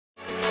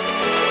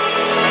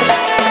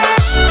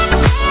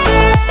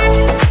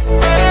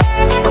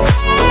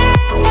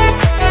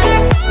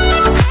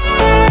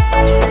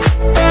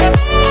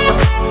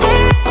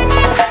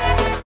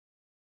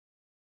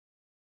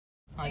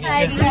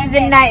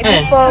the night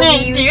before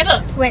we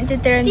went to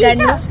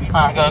Terengganu.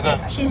 Go.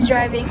 She's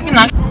driving.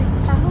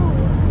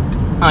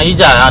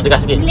 Ija, dekat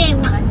sikit.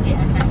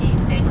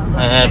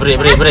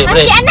 Break.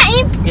 Masjid anak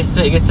Im.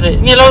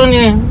 Straight. Ni lawan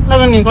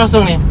ni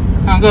kosong ni.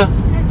 Go.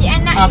 Masjid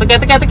anak.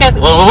 Tekan.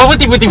 Oh,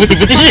 putih. Putih.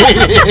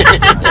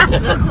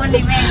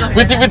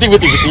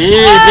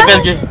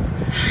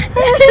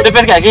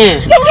 Tepas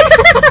kaki.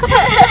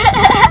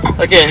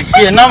 Okay,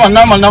 normal.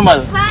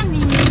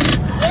 Funny.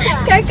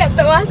 Kakak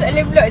tak masuk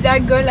dalam vlog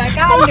jagolah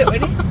kaluk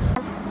ni.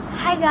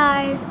 Hi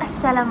guys,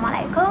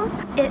 Assalamualaikum.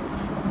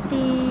 It's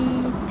the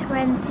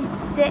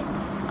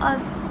 26th of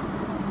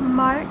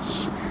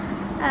March,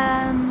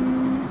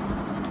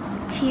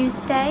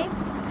 Tuesday,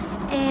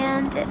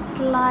 and it's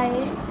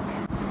like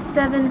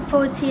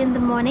 7:40 in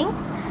the morning,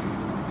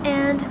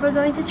 and we're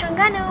going to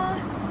Terengganu.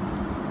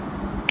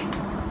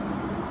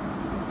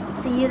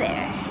 See you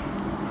there.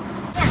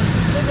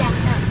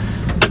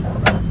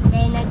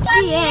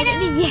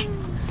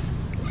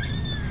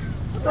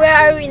 Where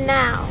are we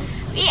now?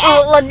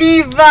 Allah,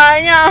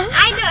 divanya.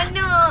 I don't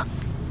know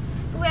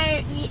where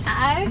we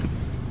are.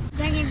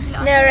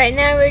 No, right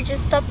now we're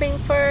just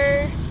stopping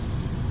for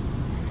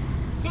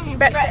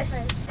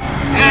breakfast.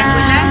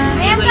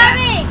 Ayam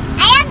goreng.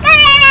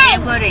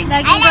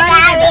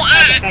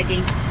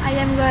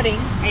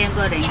 Ayam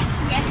goreng.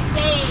 Yes,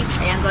 same.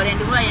 Ayam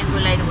goreng dua, ayam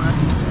gulai dua.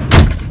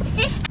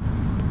 It's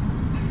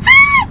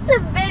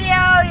a video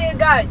you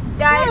guys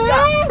got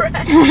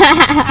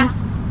pranked.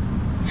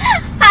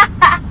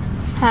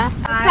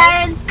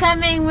 Parents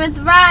coming with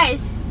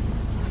rice.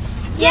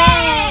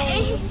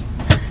 Yay!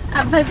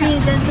 Apa punya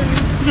jantung?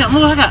 Enggak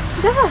murah kak?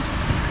 Berapa?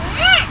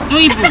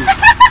 2,000.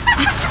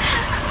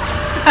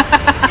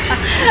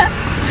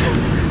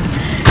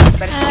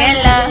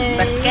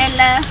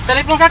 Berkela.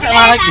 Telefon kakak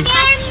mahal lagi.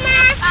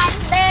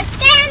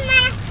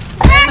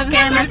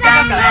 Berkela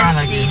sama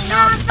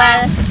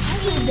Sinopal.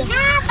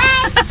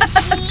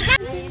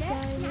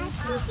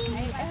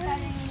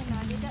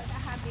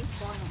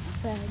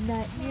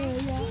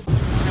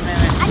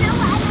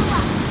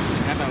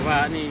 Kata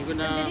awak ni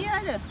guna.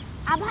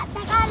 Abah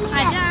tak kali.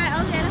 Ada,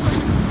 okey lah.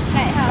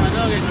 Kayak how?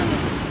 Ada ke sana?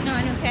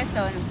 No,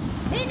 kereta ni.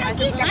 Nak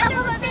kita tak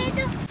putih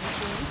tu.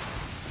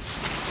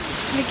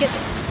 Look at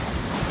this.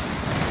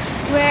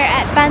 We're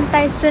at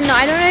Pantai Senok.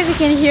 I don't know if you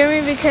can hear me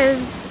because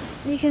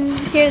you can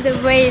hear the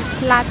waves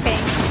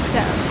lapping.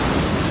 So.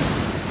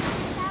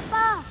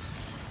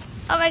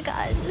 Oh my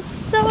god,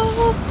 so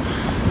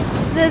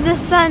the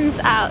sun's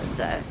out,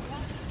 so.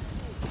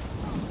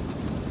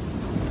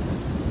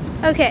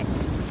 Okay,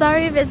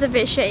 sorry if it's a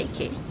bit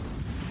shaky.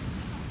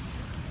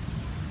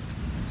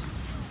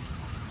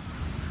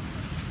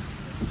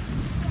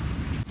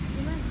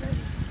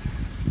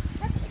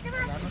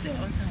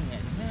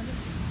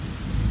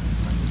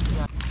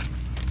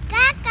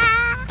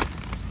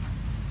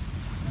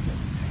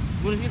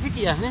 Boleh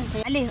sikit-sikit lah ni.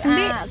 Alif,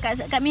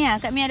 Kak Mia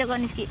ada kau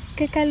ni sikit.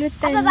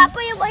 Kekalutan. Apa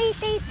yang buat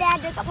hitam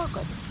ada kat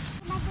pokok tu?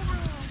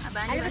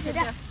 Abang Alif masuk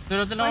dah.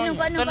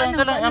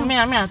 Tolong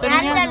Amia.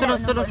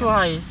 Tolong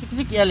cuai.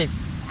 Sikit-sikit Alif.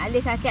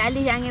 Alif kaki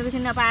Alif jangan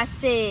kena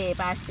pasir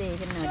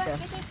kena tu.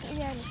 Sikit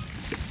je ni.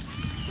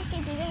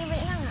 Sikit je jangan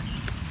banyak sangat.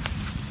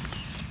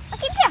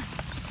 Okey dia.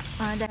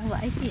 Dah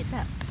buat air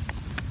tak?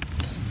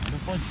 Ada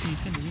kunci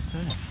kan dia tu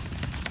lah.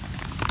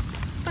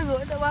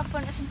 Perut tak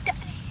apa nak sedap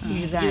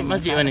ni.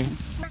 Masjid mana ni?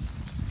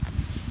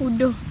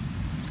 Uduh.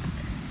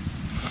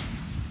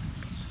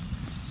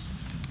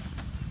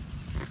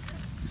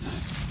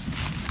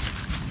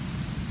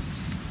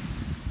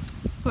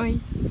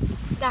 Oi.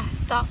 Dah,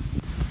 stop.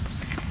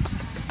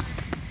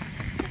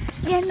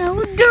 Yana,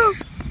 uduh.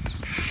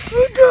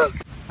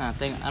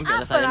 Tengok ambil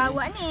dah Apa saya.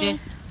 awak ni? Okey.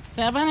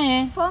 Tengok apa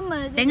ni?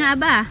 Formal je. Tengok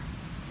abah.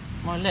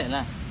 Molek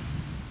lah.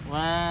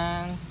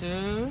 1,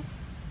 2.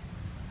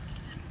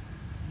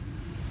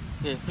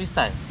 Okay,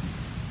 freestyle.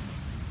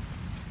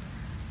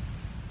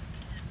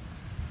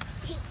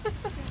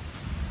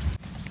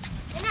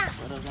 Yana.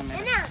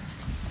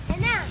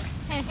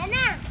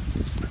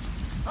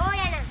 Oh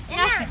Yana.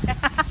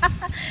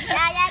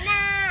 Ya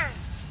Yana.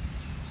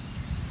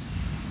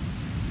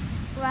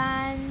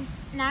 One.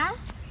 Now.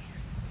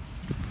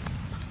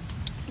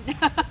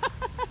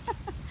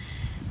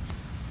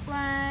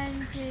 One,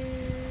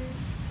 two.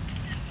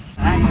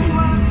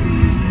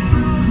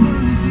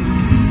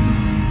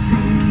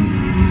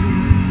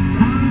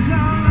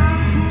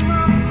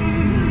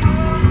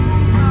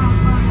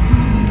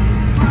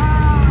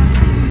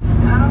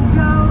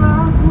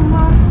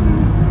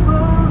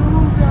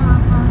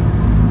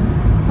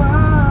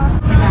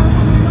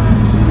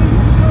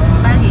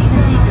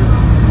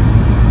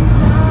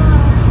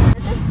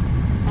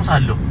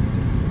 Salah.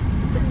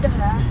 Dah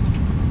lah.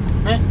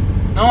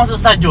 Nak masuk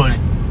stadion ni.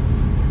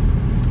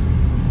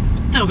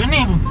 Tu ke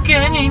ni?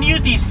 Bukan ni.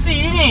 Ini UTC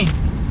ni.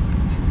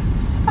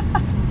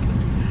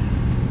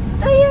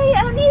 Oh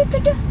ya, ni tu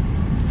dah.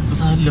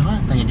 Salah lah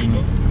tanya dia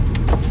ni.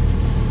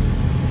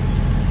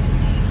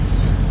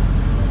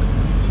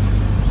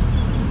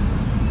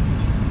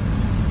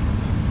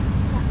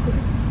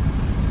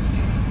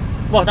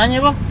 Wah,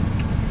 tanya apa?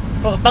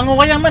 Panggung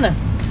wayang mana?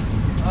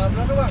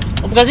 Berapa bang?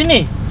 Oh, bukan sini?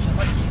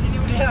 Parking sini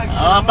boleh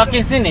lah.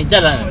 Parking sini,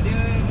 jalan. Dia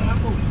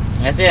kampung.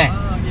 Terima kasih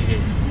Okey.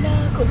 Lah,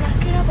 kau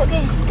belakang nampak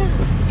gangster.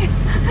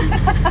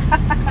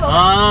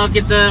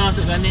 Kita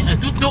masuk kat ni.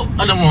 Tutup.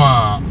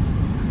 Alamak.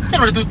 Macam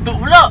mana tutup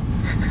pula?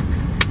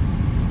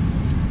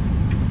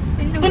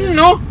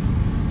 Penuh.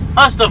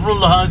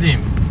 Astaghfirullahalazim.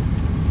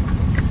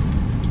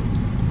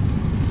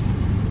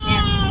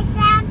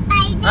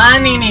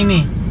 Ni. Ni.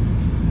 No.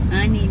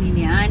 Ni.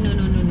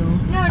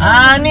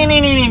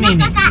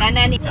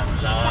 Nana ni.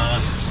 Janganlah.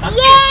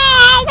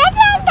 Yeay,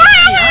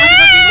 datang.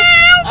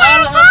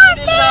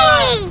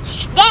 Alhamdulillah.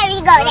 There we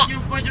go. There.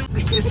 Jumpa.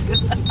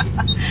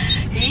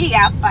 Ih,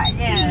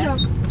 rapatnya.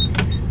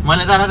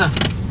 Mana dah.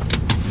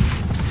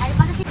 Ada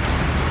pakai sini.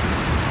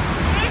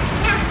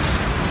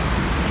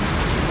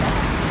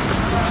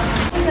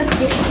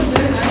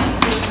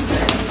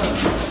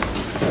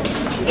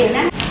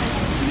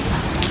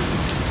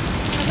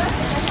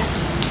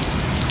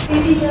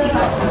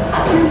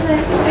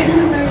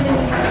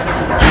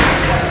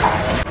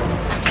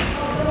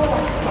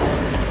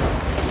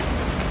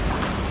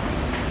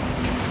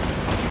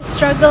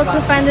 Struggle to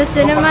find the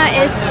cinema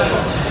is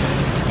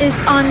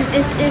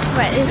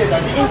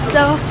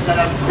so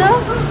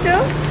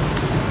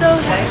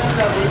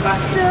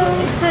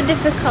difficult. So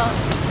difficult.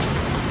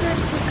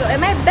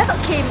 And my belt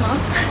came off.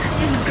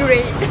 It's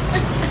great.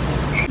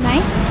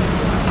 Nice.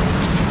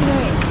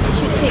 Wait, I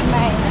should take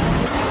my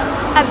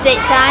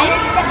update time.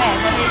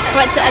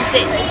 What to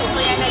update?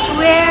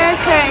 We're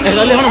currently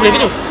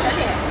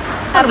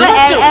at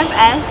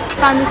LFS.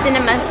 Found the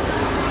cinemas.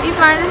 We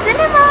found the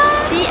cinema.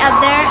 See, up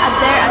there.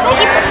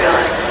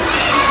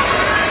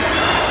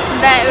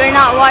 But we're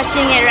not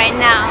watching it right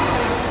now.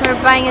 We're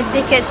buying a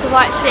ticket to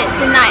watch it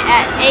tonight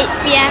at 8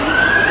 p.m.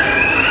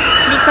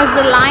 because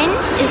the line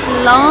is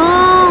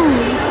long.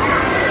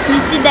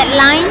 You see that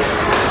line?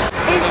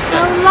 It's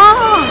so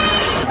long.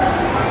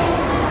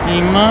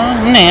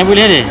 5. Ni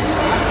boleh ada?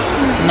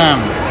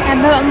 6.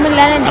 Abang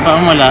mula ni.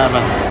 Abang mula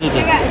apa? I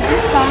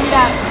just found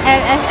out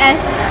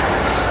LFS.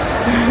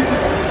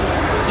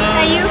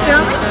 Are you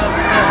filming?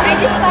 I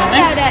just found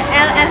out that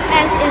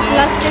LFS is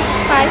Lotus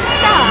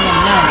 5-star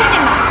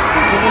cinema.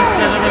 Terus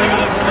kalau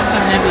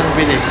ni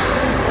berbeza.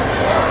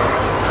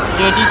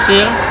 Dia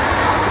detail.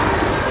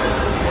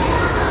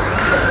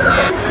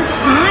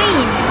 It's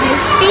 9.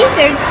 It's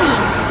P13.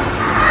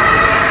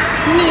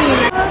 Ni.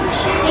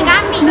 Ni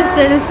kami.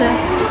 Lusa.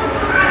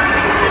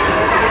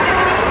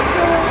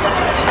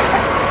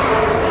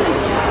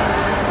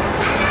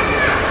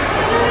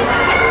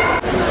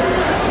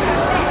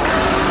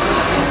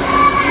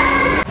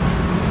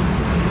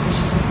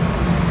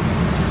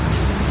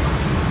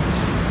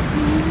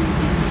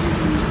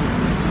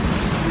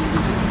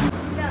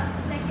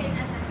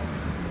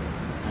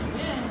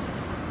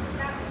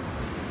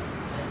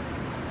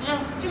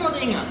 Cuma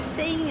tak ingat.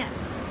 Tak ingat.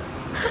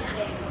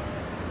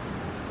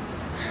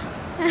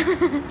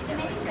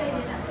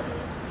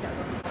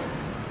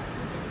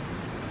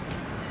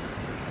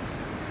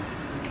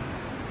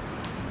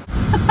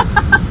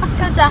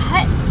 Kau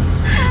jahat.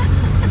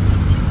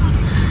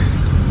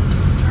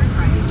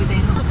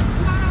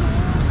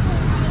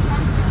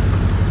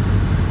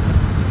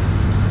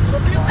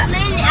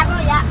 Nenek aku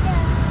ya.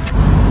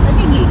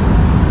 Masih lagi?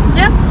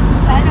 Jom.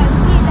 Baru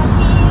pergi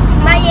tapi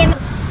bayar.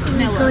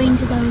 We're going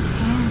to the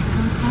hotel.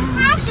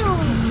 Aduh.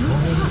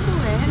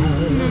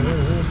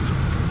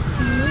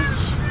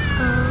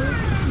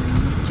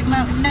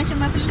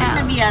 Cuma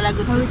kita biar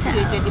lagu tu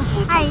dia jadi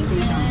putih. Hai.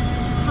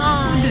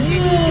 Duduk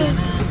jadi.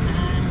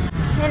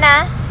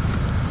 Nena.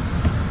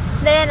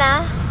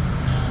 Nena.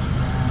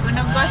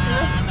 Gunung kau tu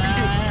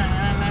sejuk.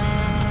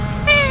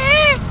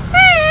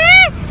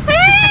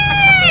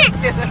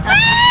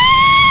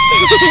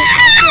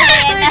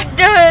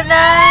 Sudah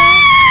lah.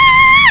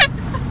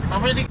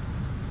 Apa jadi?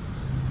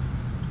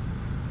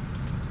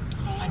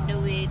 On the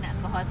way nak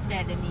ke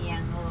hotel ada ni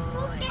yang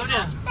Apa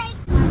dia?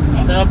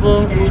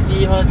 Tabung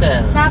Uji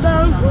Hotel.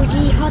 Tabung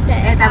Uji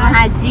Hotel. Taman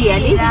Haji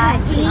Ali.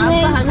 Haji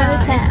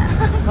Hotel.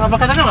 Apa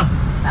kata apa?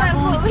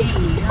 Taman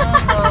Uji.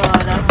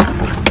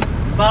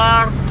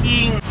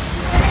 Parking.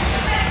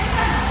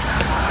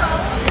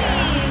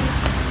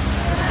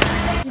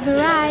 We've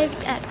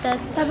arrived at the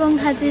Tabung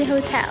Haji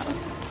Hotel.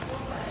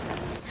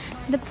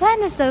 The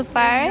plan is so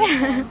far.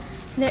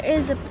 There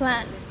is a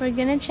plan. We're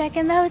gonna check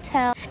in the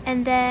hotel,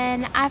 and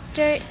then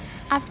after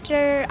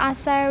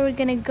Asar, we're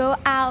gonna go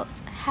out,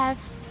 have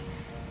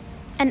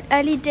an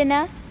early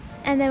dinner,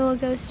 and then we'll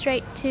go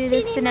straight to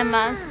the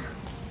cinema.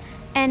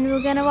 And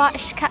we're gonna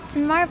watch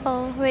Captain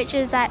Marvel, which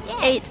is at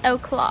 8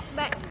 o'clock.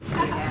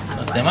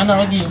 Hotel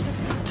mana lagi?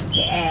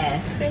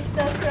 KL.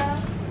 Crystal Crown.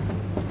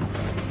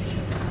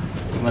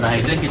 Mana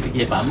ada kita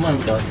pergi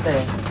apartment ke hotel.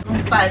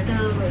 4 tu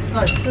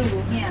kot tu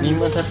ni.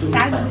 514.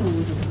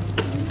 Sagu tu.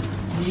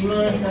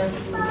 514.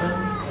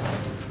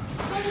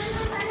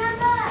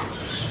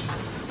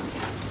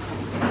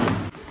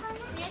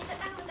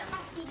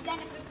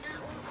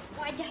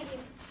 Wajah dia.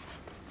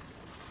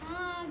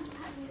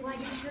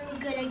 Wajah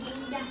syurga lagi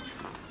indah.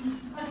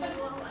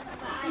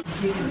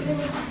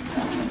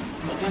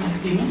 Bukan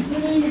hati ni.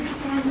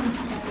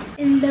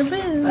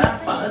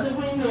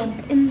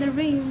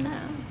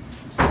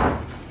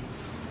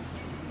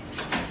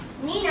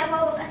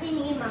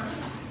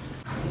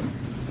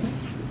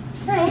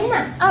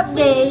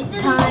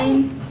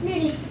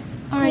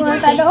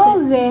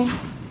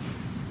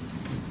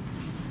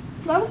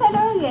 Bapak tak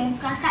ada lagi?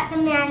 Kakak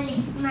teman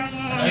Alif.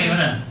 Okey,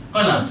 mana?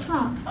 Kau lah?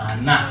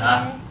 Nak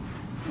lah.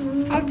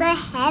 I'm so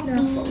happy.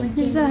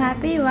 You're so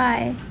happy?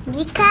 Why?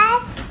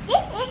 Because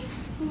this is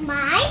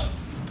my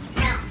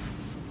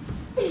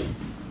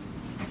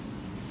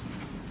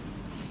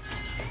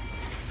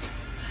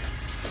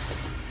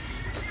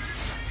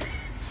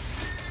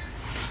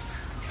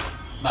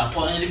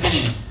Bapaknya di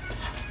sini ni.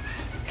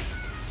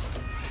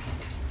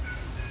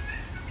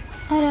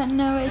 I don't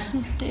know what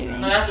she's doing.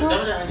 Nak rasuk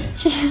dah dah ni.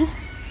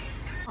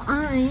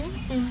 I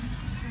am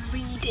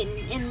reading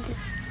in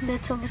this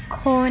little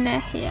corner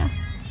here.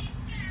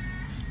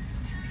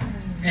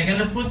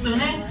 Kalau putus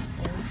ni.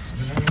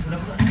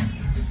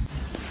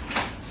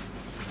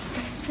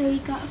 So we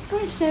got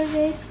food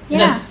service.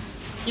 Yeah.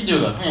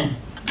 Tidur ke?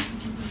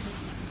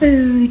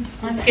 Food.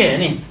 Okey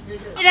ni.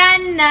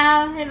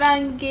 Rana,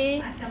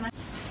 Banggi.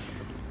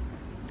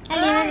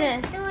 Ali mana?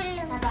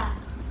 Tulu.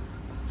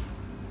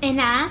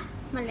 Ena,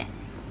 boleh.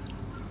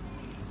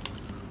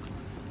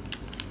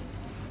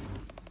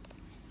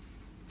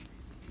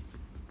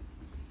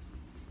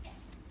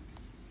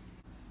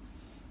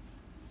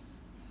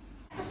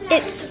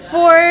 It's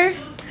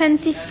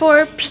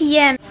 4:24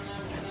 p.m.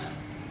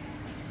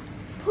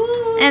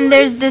 Pool. and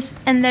there's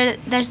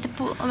there's the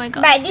pool. Oh my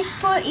god. But this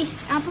pool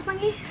is apa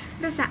panggil?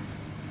 Dosa.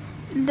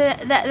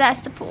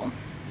 That's the pool.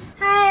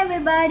 Hi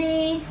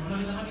everybody.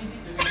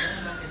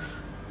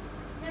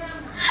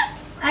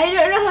 I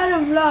don't know how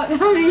to vlog.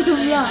 How do you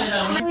vlog?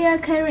 We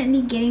are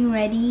currently getting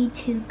ready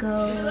to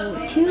go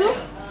to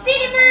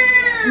Cinema.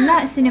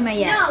 not cinema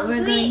yet. No,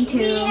 we're we going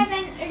to have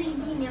an early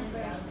dinner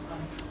first.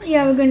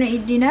 yeah, we're gonna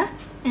eat dinner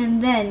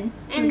and then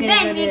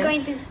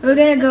we're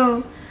gonna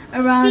go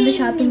around the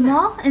shopping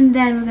mall and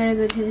then we're gonna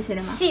go to the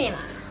cinema.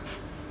 Cinema.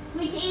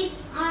 Which is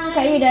on.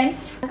 Are you done?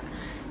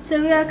 So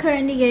we are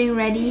currently getting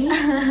ready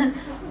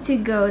to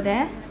go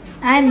there.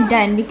 I'm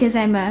done because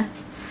I'm an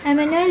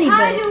early How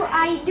bird. do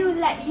I do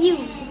like you?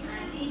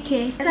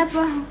 Okay.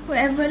 Apa?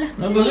 Whatever lah.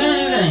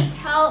 Please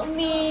help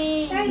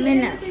me.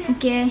 Minna.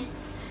 Okay.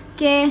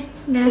 Okay.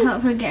 I'm gonna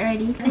help her get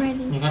ready.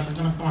 Ready. Ni kata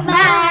tu nak kemana?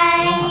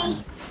 Bye.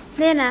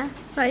 Lena,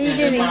 what are you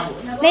doing?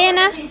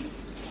 Lena?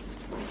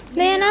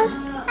 Lena?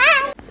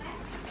 Hi.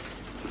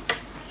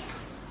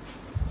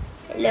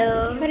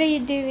 Hello. What are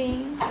you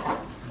doing?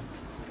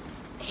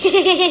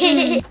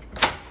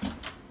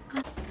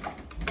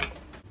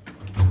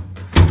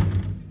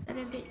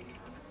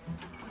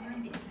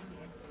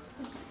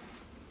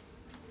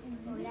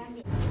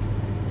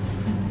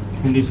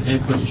 This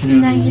air conditioner.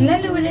 Lagi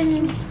lalu boleh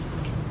ni.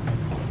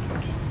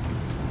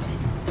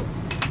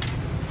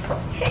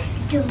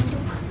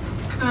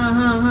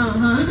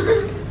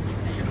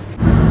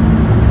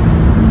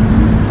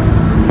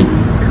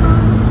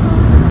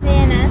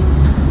 Lena.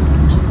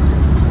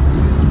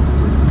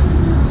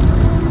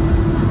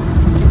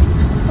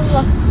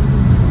 Allah.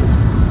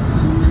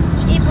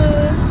 Ibu.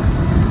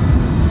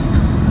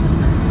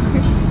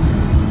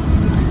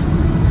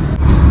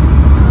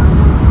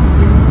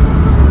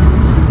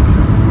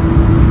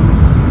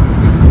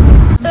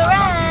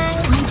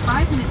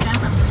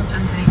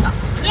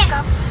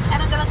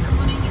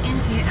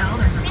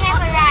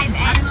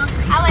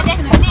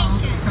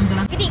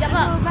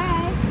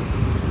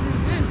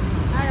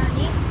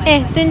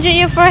 Tunjuk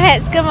your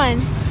foreheads, come on.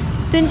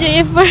 Tunjuk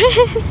your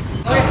foreheads.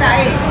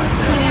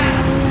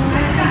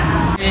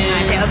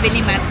 Ada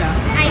beli masa.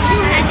 I do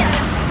ada.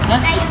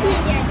 Lychee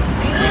je.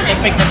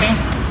 Efek tapi.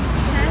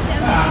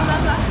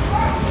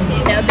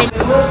 Ada beli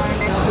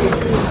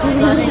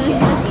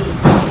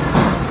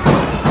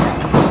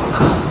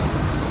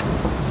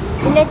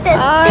United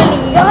Ali.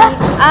 States. Apa?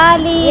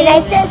 Ali.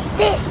 United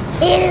States.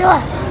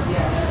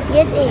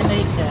 USA.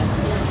 Amerika.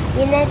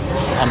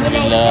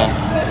 Alhamdulillah.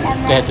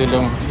 Dah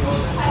tolong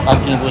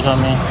parking pun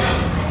suami.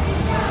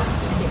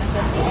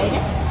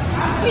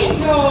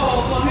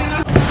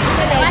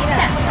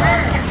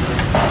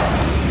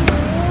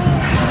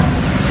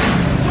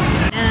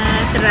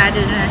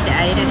 Terada nasi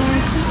air tadi.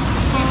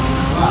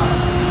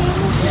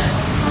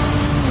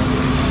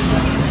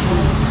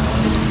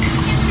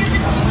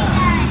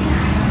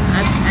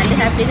 Ali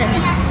habis sana.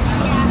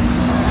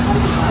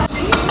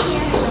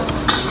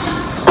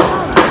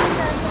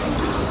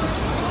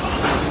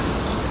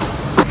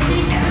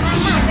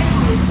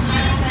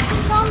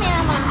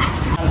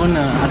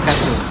 Guna akad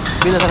tu.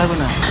 Bila salah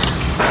guna?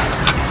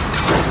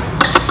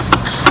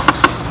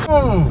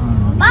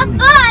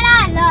 Papa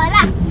lah,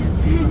 lah.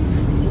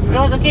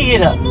 Memang sakit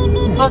ke tak?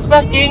 First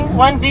parking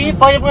 1D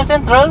Paya Bunga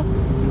Central.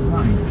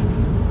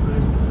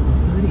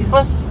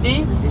 First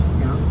D.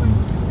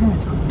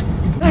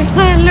 So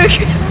look.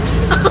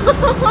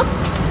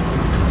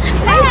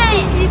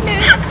 Like gila.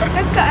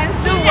 Kakak, I'm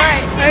so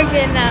white.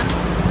 Okay, now.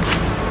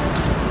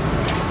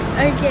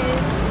 Okay,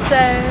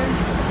 so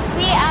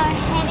We are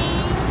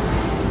heading.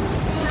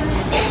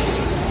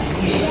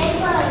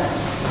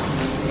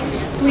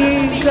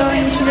 we're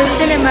going to the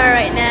cinema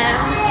right now.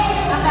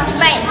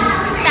 Baik.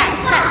 Tak,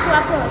 start tu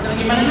apa?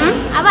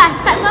 Abah,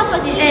 start tu apa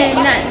sini?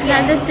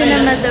 Not the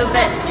cinema though,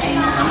 but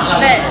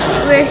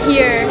we're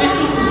here.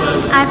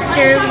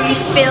 after we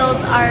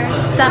filled our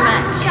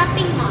stomach.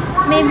 Shopping mall.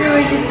 Maybe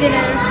we're just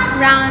gonna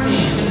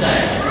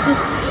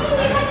just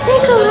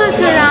take a look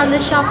around the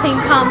shopping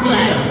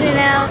complex, you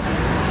know?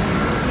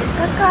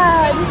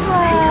 Kakak, this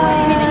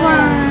one. Which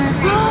one?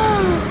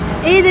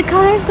 Hey, the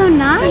color is so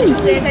nice.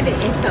 Saya tadi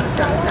tak.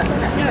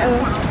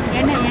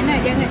 Yana,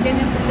 jangan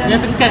pegang.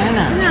 Yang tekan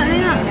Ana.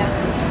 Tengok.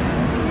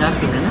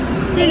 Tapi Ana.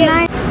 So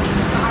nice.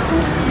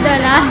 Dah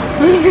lah.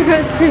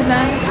 Too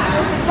nice.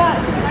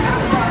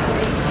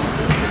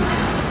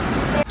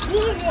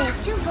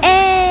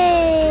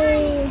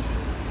 Hey.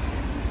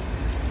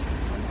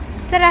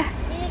 Sarah.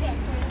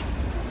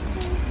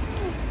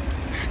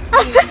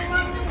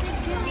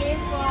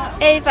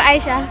 For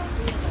Aisyah.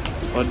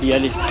 Oh dia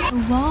ni.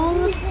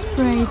 Wall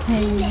spray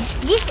paint.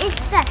 This is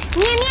the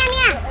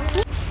Mia.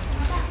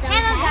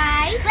 Hello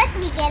guys. First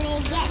we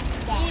gonna get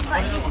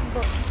this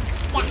book.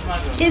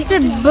 Yeah. It's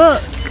a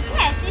book.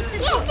 Yes,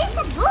 it's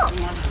a book.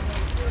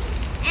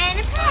 And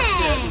a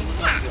pen.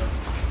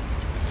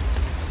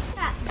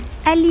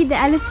 Yeah. Ali the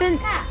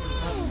elephant.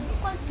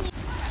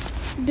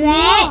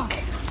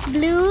 Black,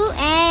 blue,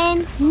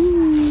 and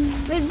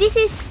well, this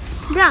is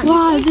brown.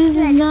 Wow, this is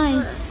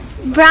nice.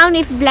 Brown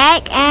with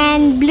black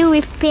and blue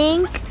with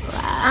pink.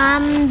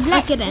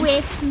 Black Okay then.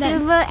 with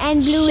silver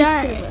and blue with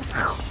Sure.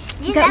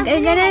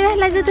 silver. Gana lah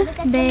lagu tu.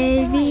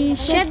 Baby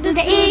shark tu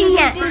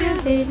ingat.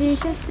 Baby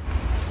shark.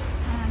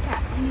 Kak,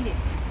 ini dia.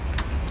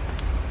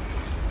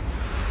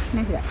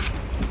 Nice tak?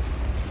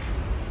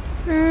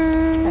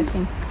 Kat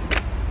sini.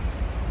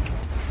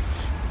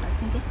 Kat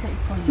sini ke kat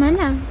ikon?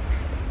 Mana?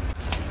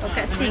 Oh,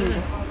 kat sini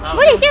tu.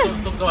 Boleh je.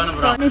 Tukar warna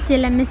berapa?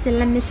 Let me see.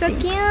 So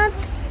cute.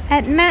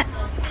 At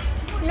maths.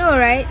 No,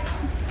 right?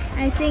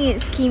 I think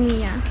it's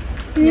Kimia.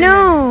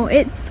 No,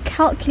 it's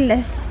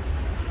calculus.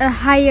 A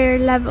higher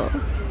level.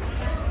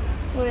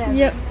 Whatever.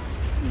 Yep.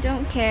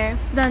 Don't care.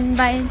 Done.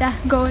 Bye. Dah.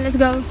 Go. Let's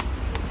go.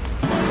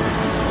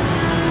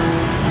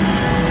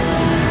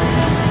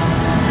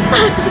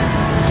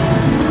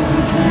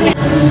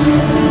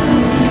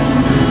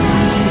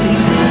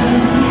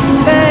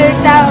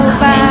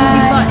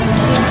 Bertaubat.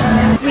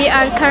 We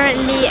are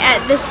currently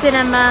at the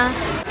cinema.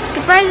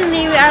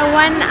 Surprisingly, we are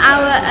 1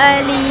 hour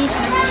early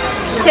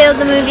till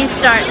the movie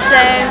starts. So,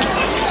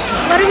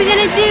 what are we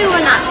gonna do?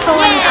 We're not for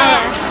 1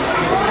 hour.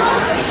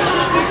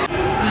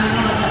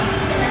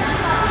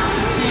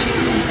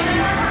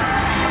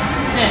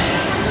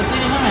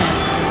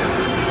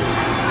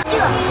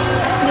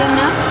 Don't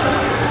know.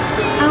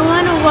 I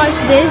want to watch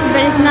this,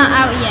 but it's not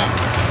out yet.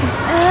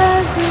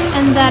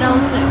 And that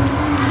also.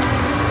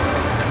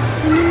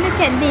 I mean,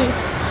 look at this.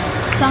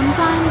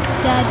 Sometimes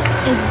dead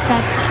is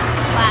better.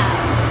 Wow.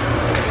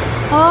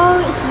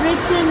 Oh, it's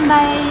written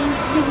by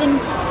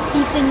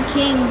Stephen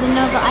King, the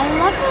novel. I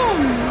love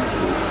him.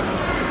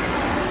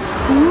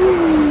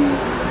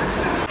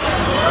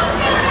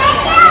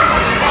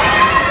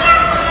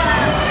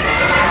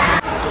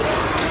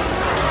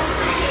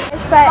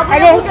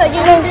 Ada duduk je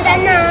situ tak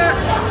nak.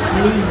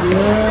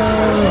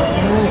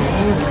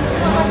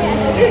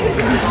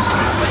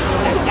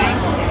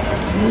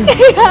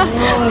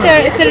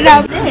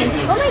 Sedap.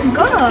 Oh my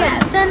god.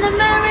 Captain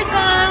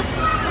America.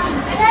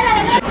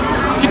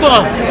 Cukup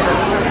lah.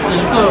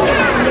 Cukup.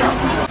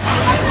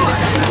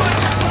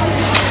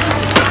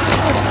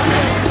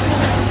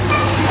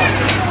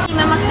 Ini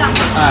memang kak.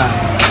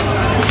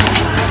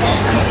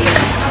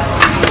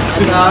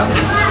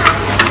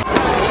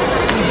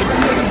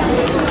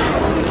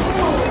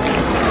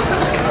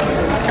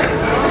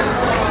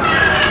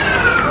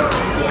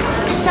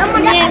 Sama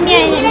dah.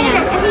 Mia.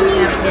 Kat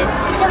sini.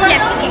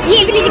 Yes.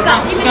 Ye, beli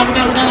juga. Pegang.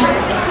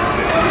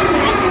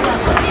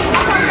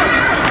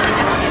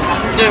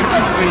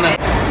 Bismillah.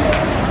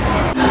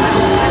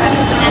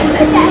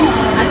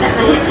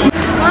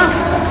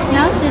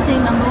 Now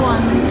sitting number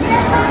 1.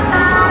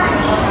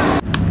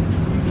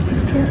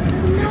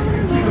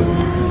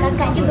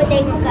 Kakak cuba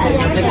tengok kat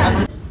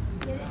belakang.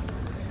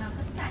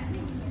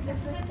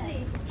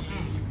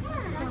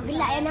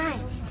 Gelap ya Nai.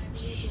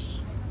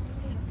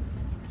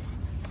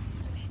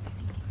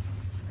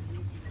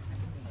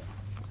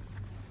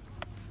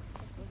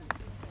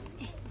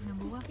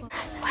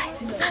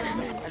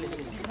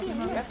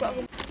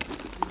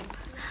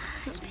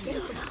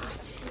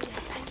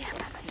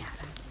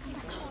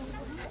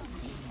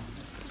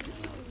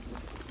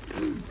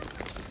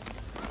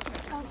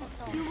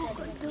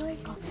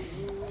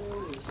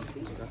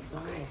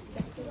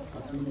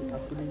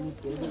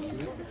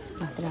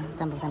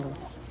 Tenang, sambung.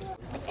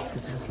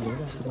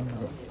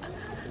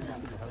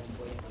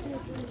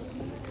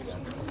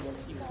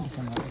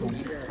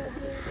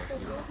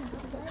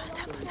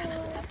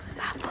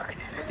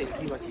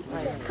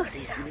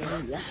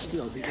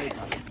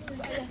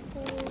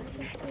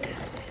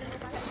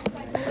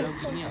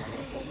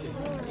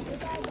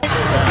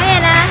 Hey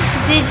Anna,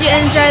 did you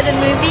enjoy the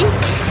movie?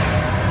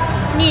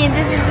 Nee,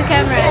 this is the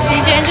camera.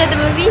 Did you enjoy the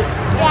movie?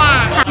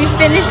 Yeah. We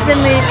finished the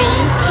movie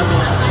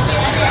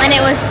and it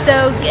was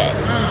so good.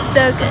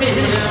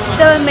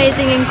 So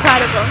amazing,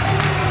 incredible.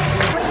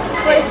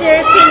 What's your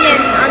opinion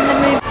on the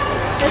movie?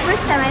 The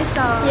first time I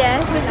saw. Yes.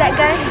 Who's that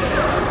guy?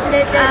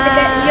 The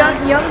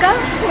guy, Yonga?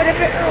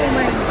 Whatever. Oh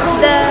my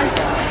god.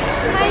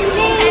 My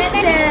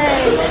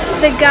laces.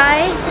 The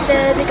guy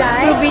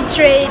who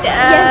betrayed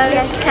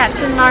Yes.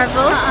 Captain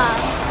Marvel.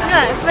 No,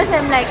 at first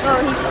I'm like,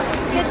 oh, he's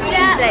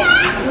like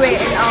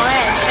great and all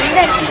that. And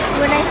then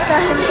when I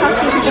saw him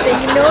talking to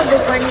the, the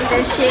one in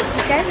the shape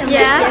disguise, I'm like,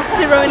 yes,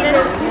 to Ronan.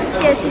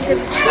 he's a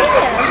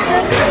betrayer.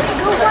 So guys,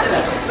 go watch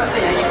it.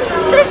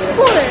 There's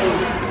more.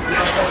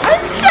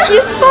 You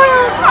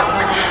spoiled.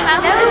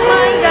 Never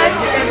mind, guys.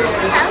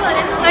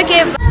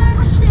 Okay.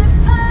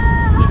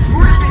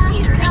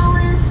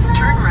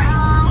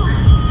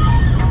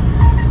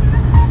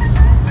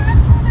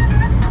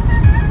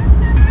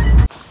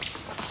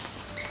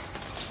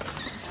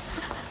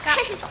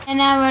 And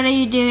now what are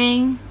you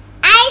doing?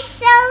 I'm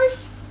so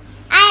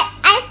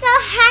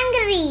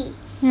hungry.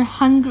 You're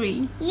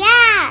hungry.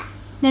 Yeah.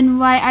 Then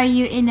why are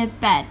you in a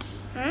bed?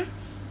 Huh?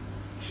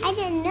 I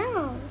don't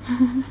know.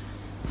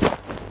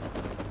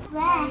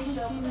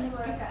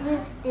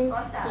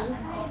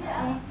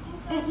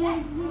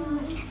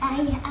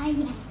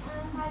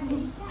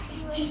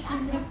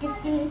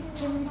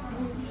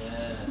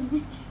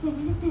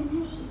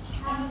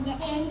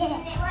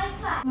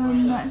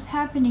 What's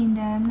happening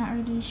there? I'm not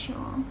really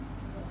sure.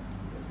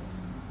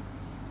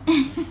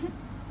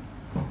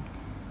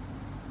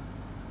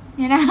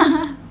 You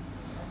know?